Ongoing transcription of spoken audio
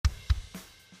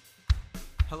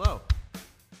Hello,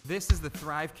 this is the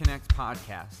Thrive Connect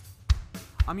podcast.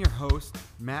 I'm your host,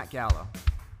 Matt Gallo.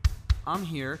 I'm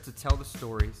here to tell the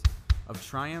stories of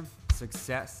triumph,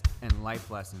 success, and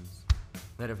life lessons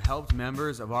that have helped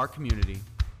members of our community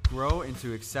grow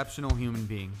into exceptional human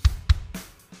beings.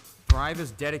 Thrive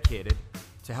is dedicated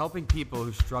to helping people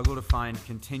who struggle to find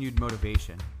continued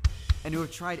motivation and who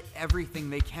have tried everything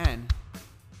they can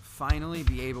finally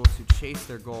be able to chase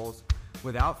their goals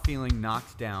without feeling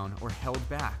knocked down or held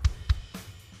back.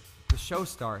 The show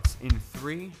starts in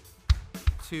 3,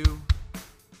 2,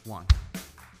 1.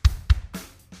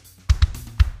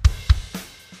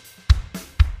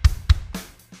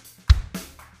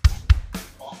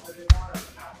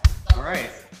 All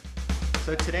right.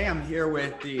 So today I'm here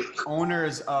with the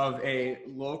owners of a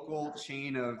local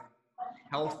chain of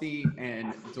healthy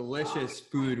and delicious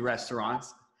food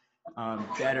restaurants.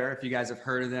 Better, if you guys have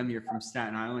heard of them, you're from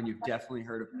Staten Island, you've definitely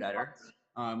heard of Better.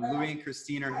 Louie and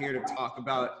Christine are here to talk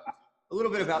about a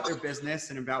little bit about their business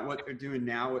and about what they're doing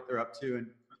now, what they're up to,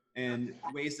 and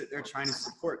ways that they're trying to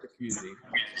support the community.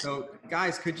 So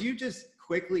guys, could you just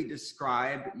quickly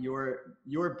describe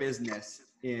your business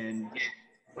in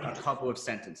a couple of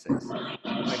sentences?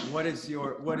 Like what is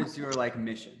your like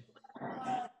mission?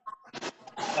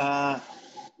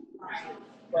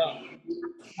 Well,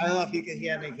 I don't know if you can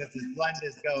hear me because this blend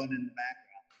is going in the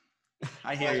background.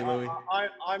 I hear you, Louie.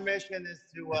 Our mission is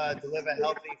to deliver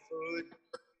healthy food,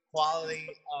 quality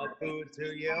food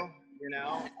to you,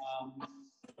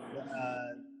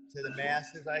 to the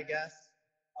masses, I guess.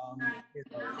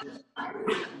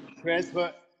 Chris,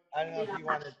 but I don't know if you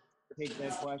want to take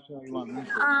that question or you want me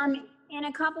to. In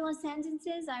a couple of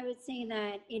sentences, I would say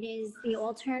that it is the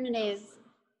alternative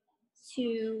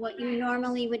to what you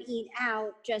normally would eat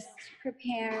out, just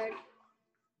prepared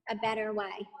a better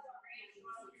way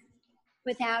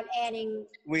without adding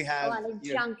a lot of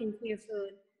junk into your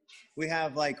food. We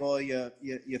have like all your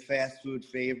fast food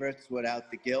favorites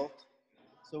without the guilt.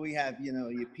 So we have,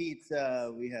 your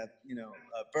pizza, we have,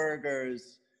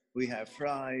 burgers, we have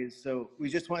fries. So we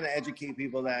just want to educate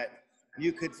people that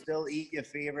you could still eat your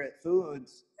favorite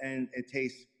foods and it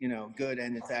tastes, good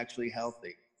and it's actually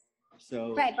healthy.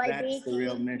 So right, by that's baking, the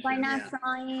real mission. by not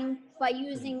frying, by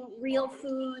using real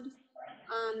food,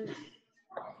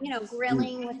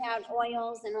 grilling without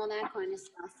oils and all that kind of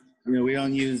stuff. We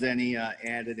don't use any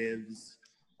additives.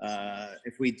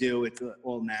 If we do, it's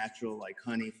all natural, like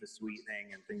honey for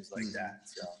sweetening and things like that.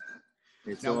 So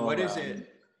it's now, all, what is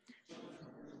it?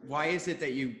 Why is it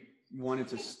that you wanted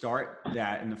to start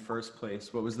that in the first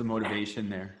place? What was the motivation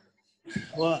there?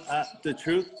 Well, the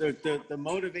truth, the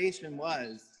motivation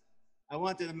was, I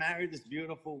wanted to marry this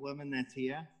beautiful woman that's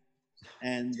here.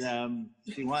 And I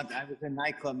was in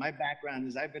nightclub. My background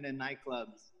is I've been in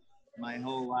nightclubs my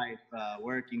whole life,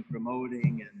 working,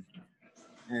 promoting,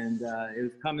 and it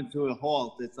was coming to a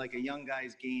halt. It's like a young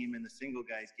guy's game and a single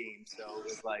guy's game. So it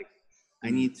was like, I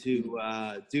need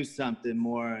to do something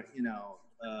more,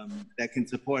 that can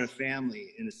support a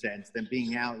family in a sense than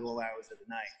being out all hours of the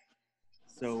night.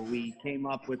 So we came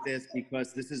up with this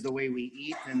because this is the way we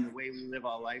eat and the way we live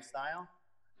our lifestyle.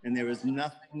 And there is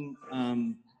nothing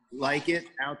like it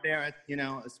out there,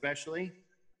 especially.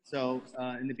 So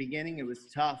in the beginning, it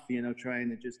was tough, trying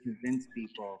to just convince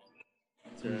people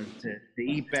to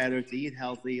eat better, to eat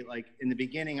healthy. Like in the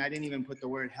beginning, I didn't even put the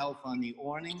word health on the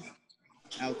awning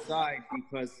outside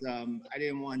because I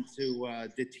didn't want to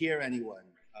deter anyone.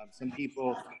 Some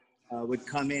people would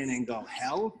come in and go,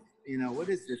 health? What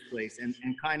is this place? And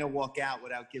kind of walk out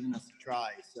without giving us a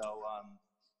try. So,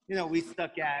 we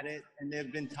stuck at it. And there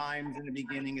have been times in the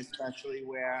beginning, especially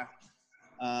where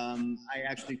I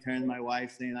actually turned to my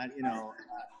wife saying,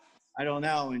 I don't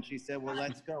know. And she said, well,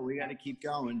 let's go. We got to keep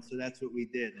going. So that's what we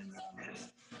did.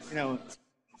 And,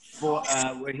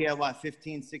 we're here,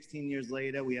 15, 16 years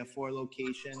later. We have 4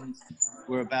 locations.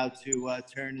 We're about to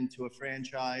turn into a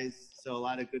franchise. So a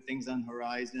lot of good things on the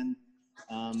horizon.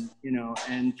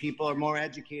 And people are more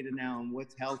educated now on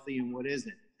what's healthy and what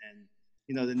isn't. And,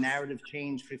 the narrative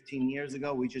changed 15 years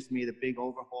ago. We just made a big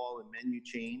overhaul and menu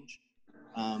change.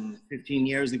 15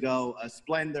 years ago, a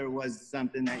Splenda was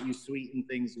something that you sweeten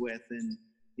things with. And,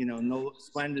 no,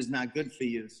 Splenda's not good for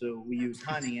you. So we use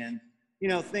honey. And,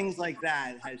 things like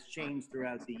that has changed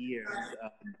throughout the years.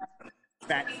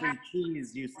 Fat-free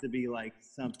cheese used to be like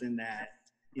something that,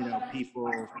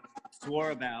 people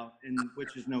swore about, and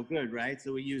which is no good, right?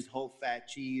 So we use whole fat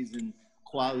cheese and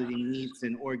quality meats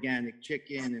and organic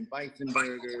chicken and bison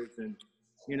burgers, and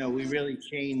we really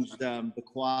changed the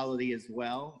quality as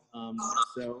well.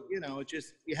 So it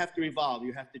just, you have to evolve,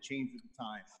 you have to change with the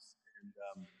times, and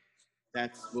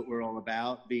that's what we're all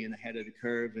about, being ahead of the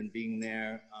curve and being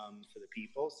there for the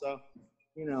people. So,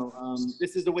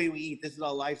 this is the way we eat. This is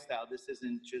our lifestyle. This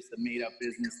isn't just a made-up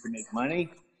business to make money.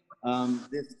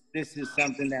 This is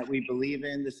something that we believe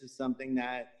in. This is something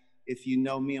that, if you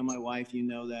know me and my wife, you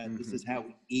know that this is how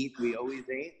we eat. We always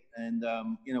ate. And,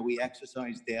 we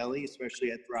exercise daily,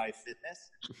 especially at Thrive Fitness.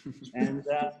 And,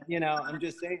 I'm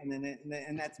just saying,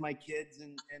 and that's my kids,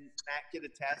 and Matt could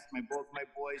attest, both my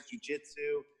boys,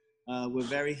 jiu-jitsu. We're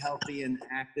very healthy and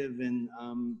active, and,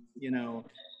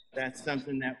 that's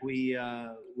something that we're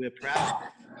proud of.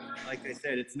 Like I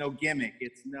said, it's no gimmick.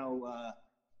 It's no,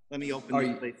 let me open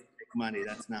this place to make money.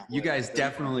 That's not. You guys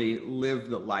definitely live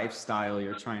the lifestyle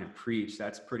you're trying to preach.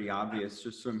 That's pretty obvious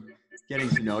just from getting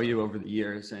to know you over the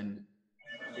years. And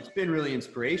it's been really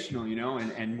inspirational,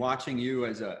 and watching you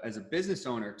as a business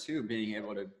owner too, being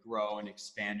able to grow and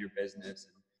expand your business.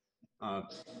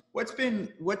 What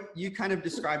you kind of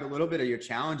described a little bit of your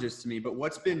challenges to me, but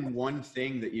what's been one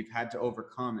thing that you've had to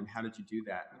overcome, and how did you do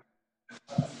that?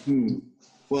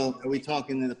 Well, are we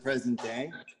talking in the present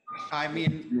day? I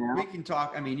mean, we can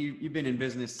talk. I mean, you've been in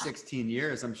business 16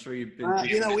 years. I'm sure you've been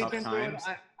through some tough times.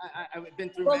 I've been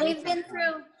through. Well, we've been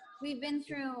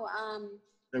through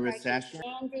the recession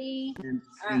Andy, in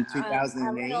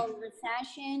 2008. a little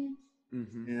recession.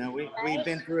 Mm-hmm. We've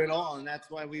been through it all, and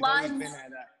that's why we've always been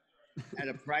at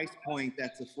a price point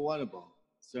that's affordable.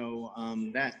 So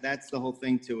that's the whole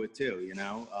thing to it too.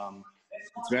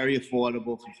 It's very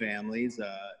affordable for families.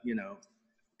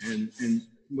 And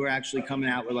we're actually coming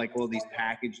out with like all these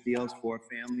package deals for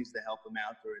families to help them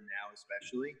out during now,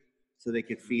 especially, so they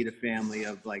could feed a family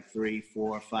of like 3,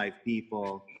 4, 5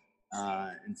 people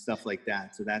and stuff like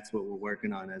that. So that's what we're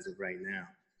working on as of right now.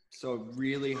 So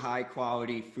really high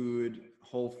quality food,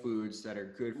 whole foods that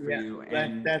are good for you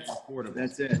and that's affordable.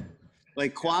 That's it.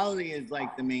 Like quality is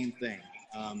like the main thing.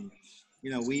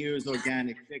 We use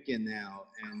organic chicken now,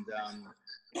 and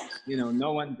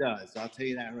no one does. I'll tell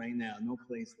you that right now. No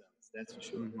place does. That's for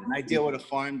sure. Mm-hmm. And I deal with a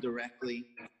farm directly,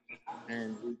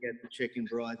 and we get the chicken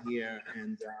brought here,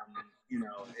 and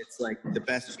it's like the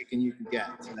best chicken you can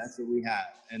get. So that's what we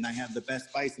have, and I have the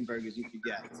best bison burgers you could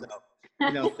get. So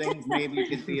things maybe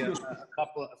could be a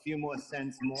few more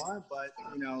cents more, but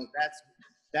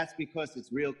that's because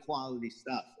it's real quality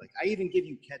stuff. Like I even give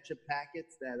you ketchup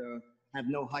packets that have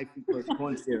no high fructose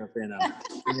corn syrup in them,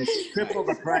 and it's triple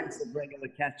the price of regular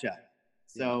ketchup.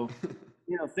 So,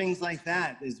 things like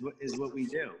that is what we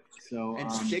do. So, and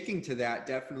sticking to that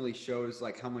definitely shows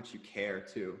like how much you care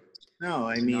too. No,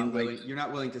 I mean, you're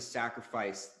not willing to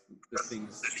sacrifice the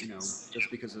things, just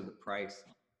because of the price.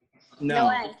 No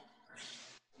way.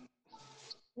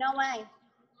 No way.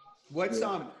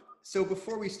 So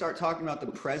before we start talking about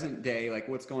the present day, like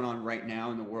what's going on right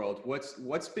now in the world,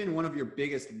 what's been one of your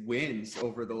biggest wins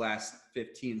over the last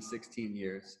 15, 16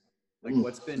 years? Like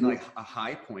what's been like a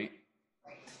high point?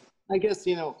 I guess,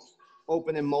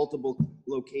 opening multiple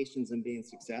locations and being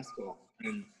successful,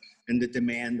 and the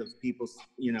demand of people,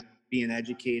 being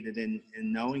educated and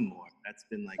knowing more. That's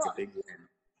been like a big win.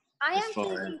 I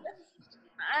feel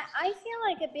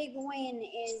like a big win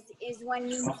is when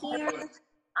you hear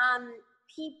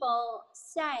people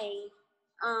say,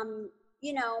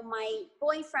 my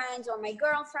boyfriend or my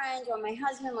girlfriend or my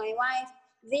husband, my wife,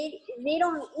 they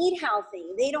don't eat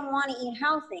healthy. They don't want to eat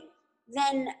healthy.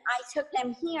 Then I took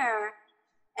them here,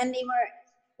 and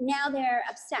now they're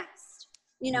obsessed.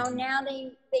 Now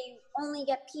they only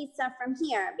get pizza from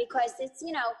here because it's,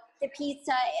 the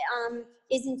pizza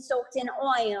isn't soaked in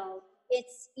oil.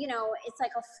 It's, it's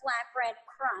like a flatbread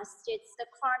crust. It's the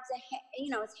carbs,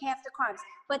 it's half the carbs,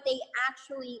 but they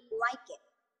actually like it.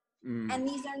 And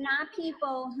these are not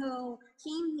people who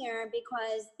came here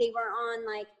because they were on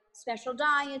like special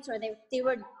diets, or they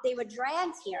were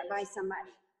dragged here by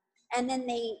somebody. And then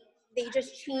they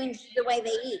just changed the way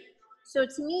they eat. So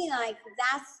to me, like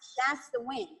that's the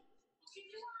win.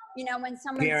 When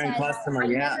someone says, I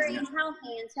never ate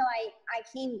healthy until I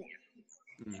came there.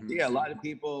 Mm-hmm. Yeah, a lot of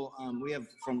people, we have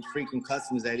from frequent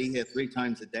customers that eat here 3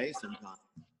 times a day sometimes.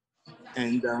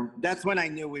 And that's when I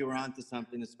knew we were onto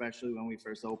something, especially when we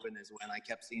first opened, is when I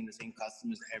kept seeing the same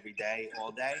customers every day,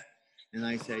 all day. And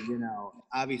I said,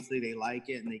 obviously they like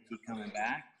it and they keep coming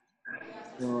back.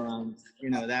 So,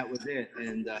 that was it.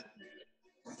 And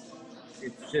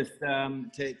it's just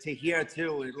to hear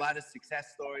too, a lot of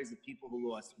success stories of people who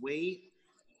lost weight,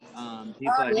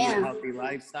 people that lead a healthy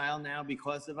lifestyle now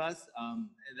because of us.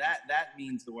 That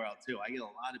means the world too. I get a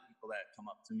lot of people that come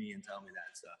up to me and tell me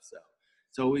that stuff. So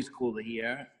it's always cool to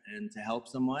hear, and to help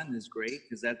someone is great,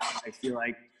 because I feel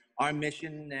like our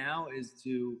mission now is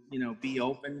to, be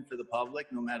open for the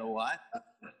public no matter what.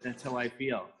 That's how I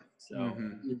feel. So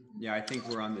Yeah, I think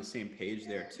we're on the same page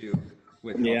there too,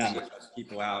 with Yeah. helping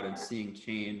people out and seeing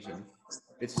change. And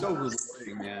it's so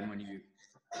rewarding, man, when you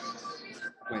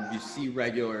see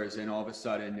regulars and all of a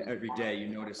sudden every day you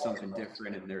notice something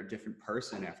different and they're a different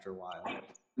person after a while.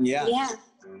 Yeah. Yeah.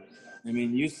 I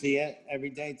mean, you see it every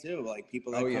day too. Like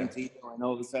people that Oh, yeah. come to you and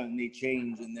all of a sudden they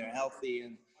change and they're healthy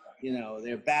and, you know,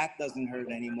 their back doesn't hurt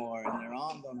anymore and their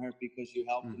arm don't hurt because you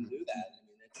helped them do that. I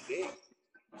mean, it's big.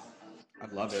 I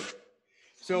love it.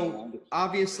 So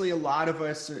obviously a lot of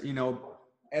us, you know,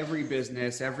 every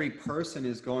business, every person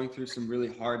is going through some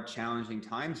really hard, challenging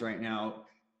times right now.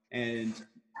 And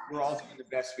we're all doing the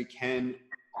best we can.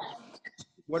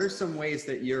 What are some ways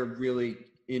that you're really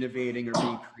innovating or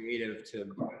being creative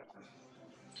to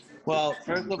Well,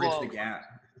 first of bridge all, the gap?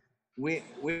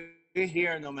 we're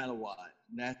here no matter what.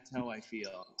 That's how I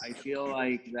feel. I feel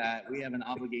like that we have an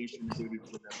obligation to duty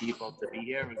to the people to be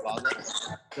here regardless.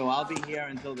 So I'll be here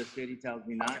until the city tells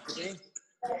me not to be.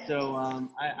 So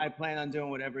I plan on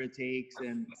doing whatever it takes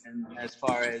and as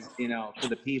far as, you know, for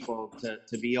the people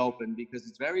to be open, because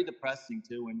it's very depressing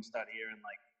too when you start hearing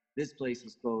like this place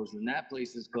is closed and that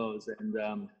place is closed. And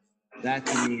that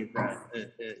to me is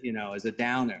you know, is a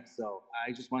downer. So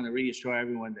I just want to reassure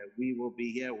everyone that we will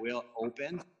be here, we'll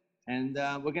open. And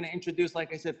we're going to introduce,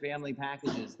 like I said, family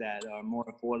packages that are more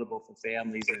affordable for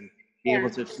families and be able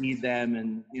to feed them.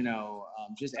 And, you know,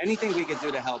 just anything we could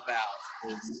do to help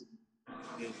out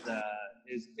is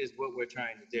what we're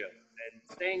trying to do. And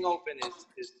staying open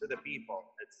is for the people.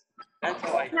 That's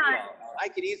how I feel. I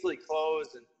could easily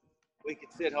close and we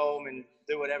could sit home and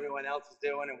do what everyone else is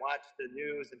doing and watch the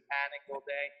news and panic all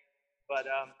day. But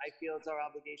I feel it's our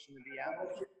obligation to be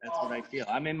out. That's what I feel.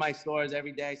 I'm in my stores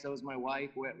every day. So is my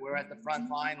wife. We're at the front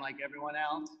line like everyone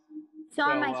else. So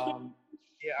are my kids.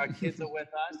 Yeah, our kids are with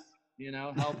us, you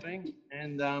know, helping.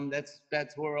 And that's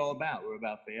what we're all about. We're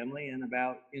about family and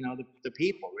about, you know, the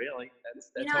people, really.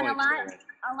 That's You know, how and I feel right now.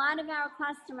 a lot of our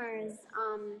customers,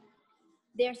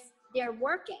 they're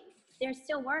working. They're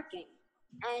still working.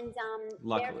 And they're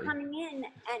Luckily. coming in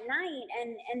at night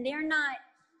and they're not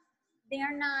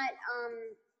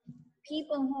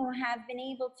people who have been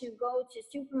able to go to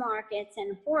supermarkets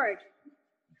and hoard.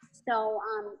 So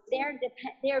they're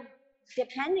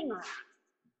depending on us,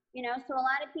 you know. So a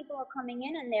lot of people are coming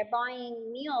in and they're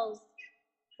buying meals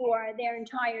for their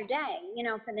entire day, you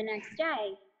know, for the next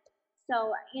day.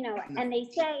 So, you know, and they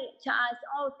say to us,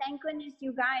 oh, thank goodness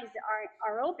you guys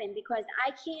are open, because I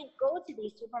can't go to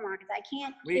these supermarkets. I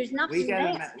can't, there's nothing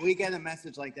there. We get a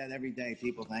message like that every day,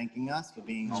 people thanking us for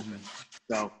being open.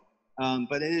 So,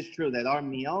 but it is true that our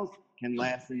meals can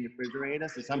last in the refrigerator.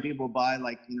 So some people buy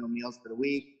like, you know, meals for the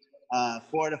week,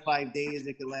 4 to 5 days,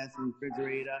 it could last in the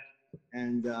refrigerator.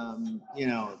 And, you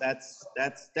know, that's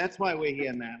why we're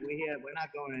here, Matt. We're here. We're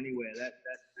not going anywhere. That's,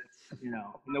 you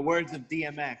know, in the words of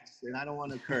DMX, and I don't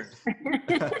want to curse,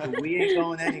 but we ain't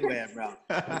going anywhere, bro.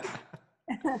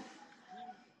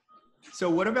 So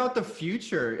what about the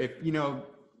future? If, you know,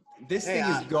 this thing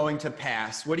is going to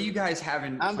pass, what do you guys have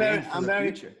in plan for the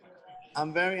future?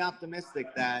 I'm very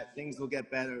optimistic that things will get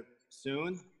better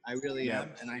soon. I really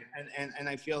am. And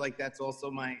I feel like that's also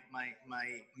my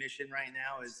mission right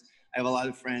now. Is I have a lot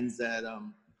of friends that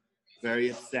very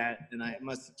upset, and I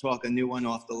must talk a new one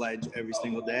off the ledge every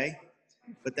single day.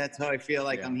 But that's how I feel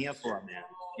like I'm here for, man.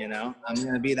 You know, I'm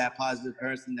going to be that positive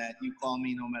person that you call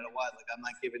me no matter what. Like, I'm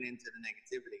not giving in to the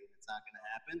negativity. It's not going to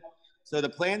happen. So the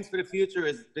plans for the future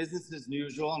is business as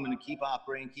usual. I'm going to keep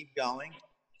operating, keep going,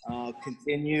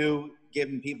 continue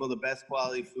giving people the best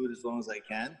quality food as long as I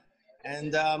can.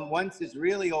 And once it's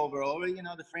really over, you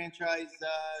know, the franchise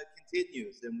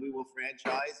continues, and we will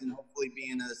franchise and hopefully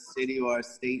be in a city or a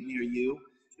state near you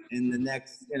in the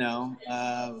next, you know,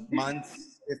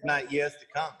 months, if not years to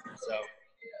come. So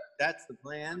that's the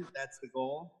plan. That's the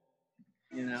goal,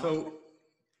 you know.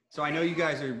 So I know you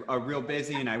guys are real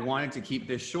busy, and I wanted to keep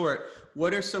this short.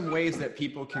 What are some ways that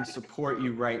people can support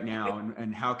you right now,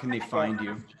 and how can they find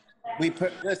you?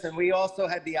 Listen, we also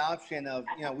had the option of,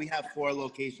 you know, we have 4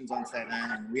 locations on Staten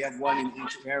Island. We have one in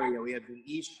each area. We have the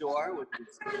East Shore, which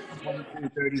is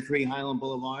 2233 Highland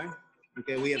Boulevard.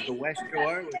 Okay, we have the West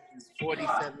Shore, which is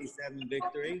 4077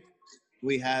 Victory.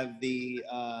 We have the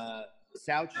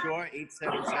South Shore,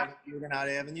 877 Huguenot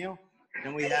Avenue.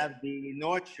 And we have the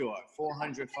North Shore,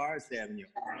 400 Forest Avenue.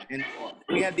 And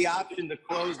we had the option to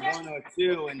close 1 or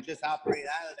 2 and just operate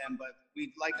out of them. But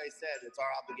we, like I said, it's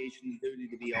our obligation and duty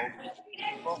to be open.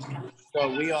 So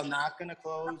we are not going to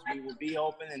close. We will be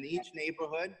open in each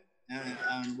neighborhood.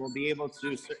 And we'll be able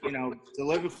to, you know,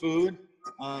 deliver food,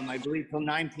 I believe, till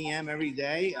 9 p.m. every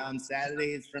day. On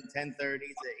Saturdays from 10:30 to 8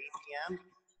 p.m.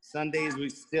 Sundays, we're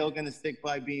still going to stick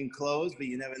by being closed, but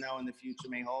you never know when the future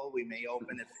may hold. We may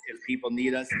open if people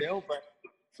need us still, but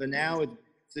for now,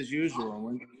 it's as usual.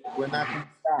 We're not going to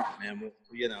stop, man.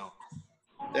 You know,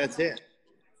 that's it.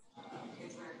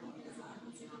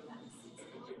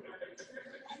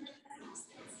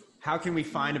 How can we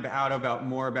find out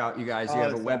more about you guys? You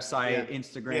have a website, yeah.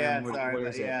 Instagram. Yeah, what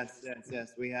is it?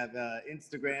 Yes. We have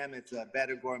Instagram. It's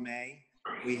Better Gourmet.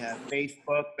 We have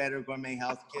Facebook, Better Gourmet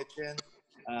Health Kitchen.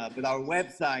 But our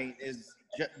website is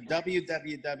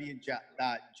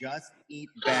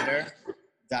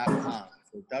www.justeatbetter.com.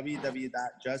 So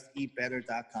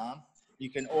www.justeatbetter.com. You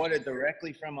can order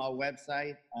directly from our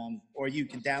website, or you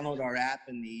can download our app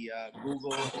in the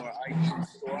Google or iTunes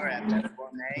store at Better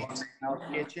Gourmet Health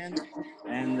Kitchen,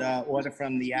 and order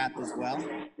from the app as well.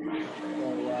 So,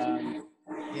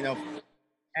 you know,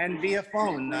 and via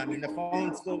phone. I mean, the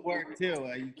phones still work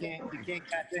too. You can't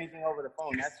catch anything over the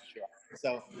phone, that's for sure.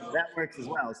 So that works as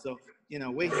well. So, you know,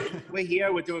 we're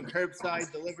here. We're doing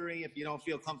curbside delivery. If you don't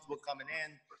feel comfortable coming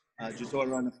in, just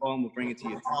order on the phone. We'll bring it to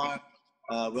your car.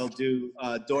 We'll do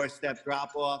doorstep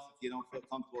drop off if you don't feel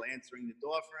comfortable answering the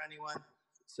door for anyone.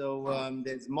 So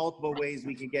there's multiple ways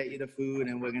we can get you the food,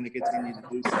 and we're going to continue to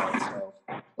do so. So,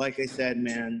 like I said,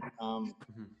 man,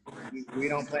 we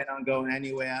don't plan on going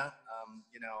anywhere.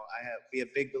 You know, we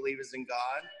have big believers in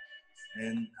God,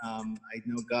 and I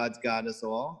know God's got us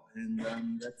all, and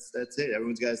that's it.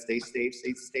 Everyone's got to stay safe,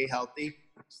 stay healthy,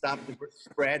 stop the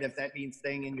spread. If that means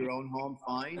staying in your own home,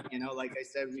 fine. You know, like I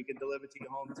said, we could deliver to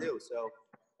your home too. So,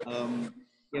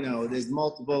 you know, there's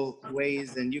multiple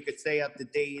ways, and you could stay up to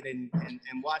date and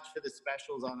watch for the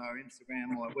specials on our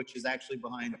Instagram, which is actually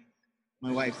behind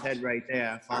my wife's head right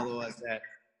there. Follow us at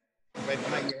right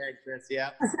behind your head, Chris.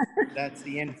 Yeah, that's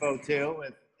the info too.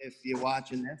 If you're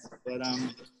watching this, but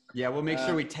yeah, we'll make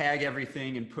sure we tag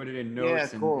everything and put it in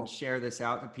notes, and share this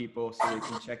out to people so they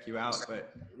can check you out.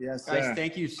 But yes, guys, sir.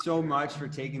 Thank you so much for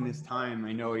taking this time.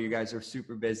 I know you guys are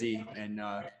super busy, and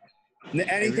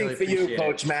anything really for you,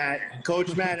 Coach it. Matt.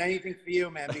 Coach Matt, anything for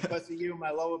you, man. Because of you,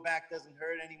 my lower back doesn't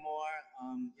hurt anymore.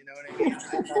 You know what I mean?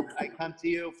 I come to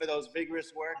you for those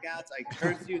vigorous workouts. I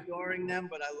curse you during them,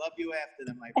 but I love you after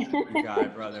them, my friend. You got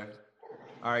it, brother.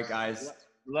 All right, guys.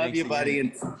 Love you, buddy,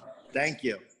 and thank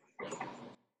you.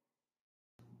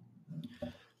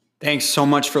 Thanks so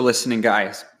much for listening,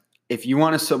 guys. If you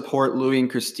want to support Louie and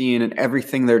Christine and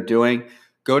everything they're doing,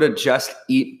 go to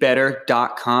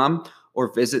justeatbetter.com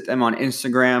or visit them on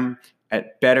Instagram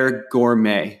at Better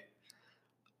Gourmet.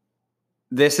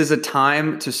 This is a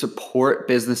time to support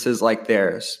businesses like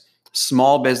theirs.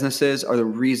 Small businesses are the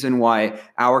reason why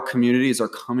our communities are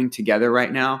coming together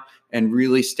right now and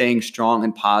really staying strong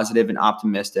and positive and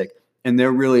optimistic. And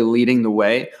they're really leading the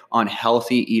way on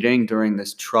healthy eating during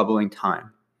this troubling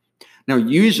time. Now,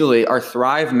 usually our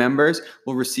Thrive members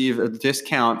will receive a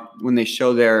discount when they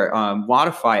show their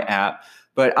Wodify app,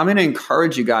 but I'm going to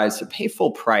encourage you guys to pay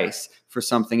full price for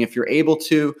something if you're able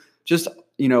to, just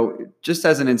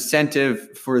as an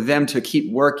incentive for them to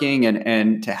keep working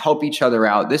and to help each other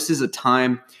out. This is a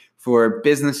time for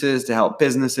businesses to help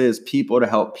businesses, people to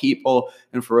help people,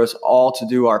 and for us all to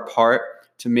do our part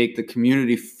to make the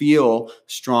community feel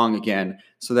strong again,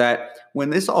 so that when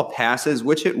this all passes,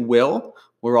 which it will,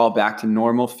 we're all back to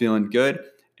normal, feeling good,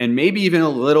 and maybe even a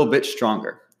little bit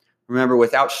stronger. Remember,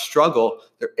 without struggle,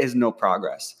 there is no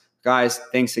progress. Guys,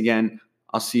 thanks again.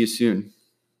 I'll see you soon.